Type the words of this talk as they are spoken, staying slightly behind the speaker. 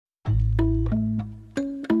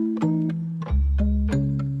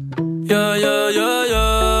Yeah, yeah, yeah,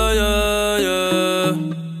 yeah, yeah, yeah.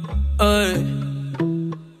 Ey.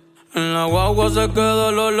 En la guagua se quedó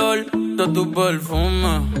el olor de tu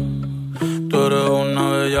perfume. Tú eres una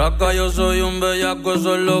bellaca, yo soy un bellaco,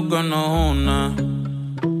 eso es lo que nos une.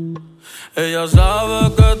 Ella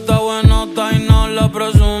sabe que está buenota y no la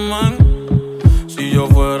presumen. Si yo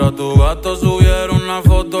fuera tu gato, subiera una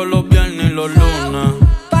foto los viernes y los lunes.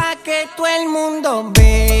 Pa' que todo el mundo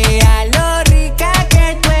vea lo rica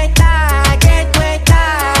que tú estás, que tú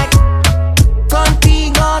estás.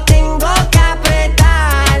 Contigo tengo que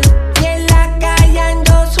apretar y en la calle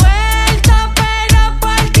ando suelto, pero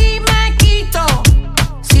por ti me quito.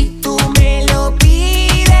 Si tú me lo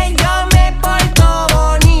pides, yo me porto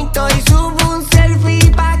bonito y subo un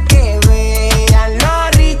selfie pa' que vean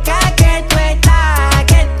lo rica que tú estás,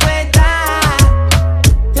 que tú estás.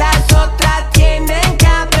 Las otras tienen que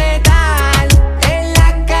apretar, en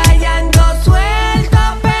la calle ando suelto,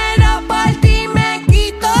 pero por ti me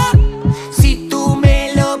quito. Si tú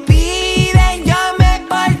me lo pides, yo me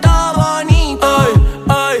porto bonito.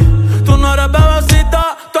 Ay, tú no eres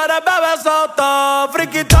bebecita, tú eres bebesota.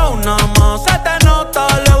 Friquita, más se te nota.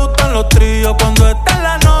 Le gustan los tríos cuando está en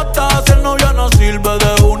la nota. Si el novio no sirve,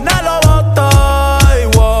 de una lo bota. Ay,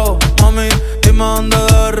 wow, mami, dime dónde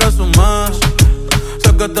debes resumir.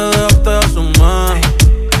 Sé que te dejaste de asumir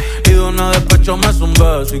y de una despecho me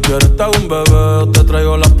zumbé. Si quieres te hago un bebé o te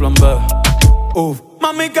traigo las plan B.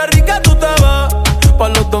 Mami, qué rica tú te ves. Pa'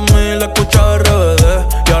 los 2000 escucha RBD.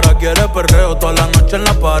 Y ahora quieres perreo toda la noche en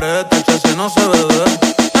la pared. Si no se ve.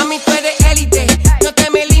 Mami, tú eres élite, no te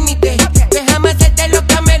me limites. Déjame hacerte lo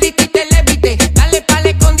que me diste y te levite. Dale pa'l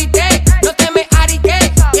escondite, no te me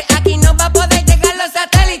ariques, que aquí no va a poder llegar los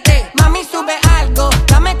satélites. Mami, sube algo,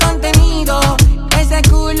 dame contenido. Ese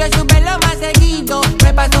culo súbelo más seguido.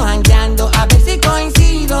 Me paso jangueando a ver si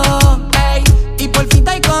coincido. Ey, y por fin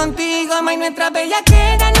estoy contigo. May, nuestra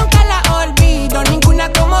bellaquera nunca la olvido.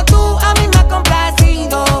 Ninguna como tú a mí me ha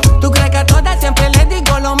complacido. Tú crees que a todas siempre les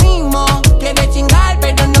digo lo mismo. Quiere chingar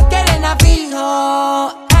pero no quieren a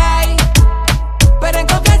fijo. Ey, pero en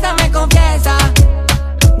confianza me confiesa.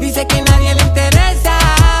 Dice que nadie le interesa,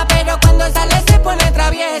 pero cuando sale se pone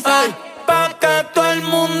traviesa. Ay, pa' que todo el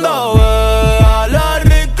mundo vea la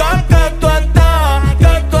rica que tú estás,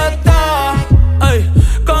 que tú estás. Ay,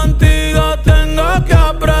 contigo tengo que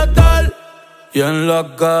apretar y en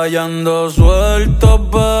la calle ando suelto,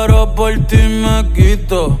 pero por ti me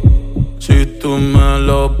quito. Si tú me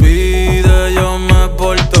lo pides, yo me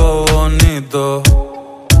porto bonito.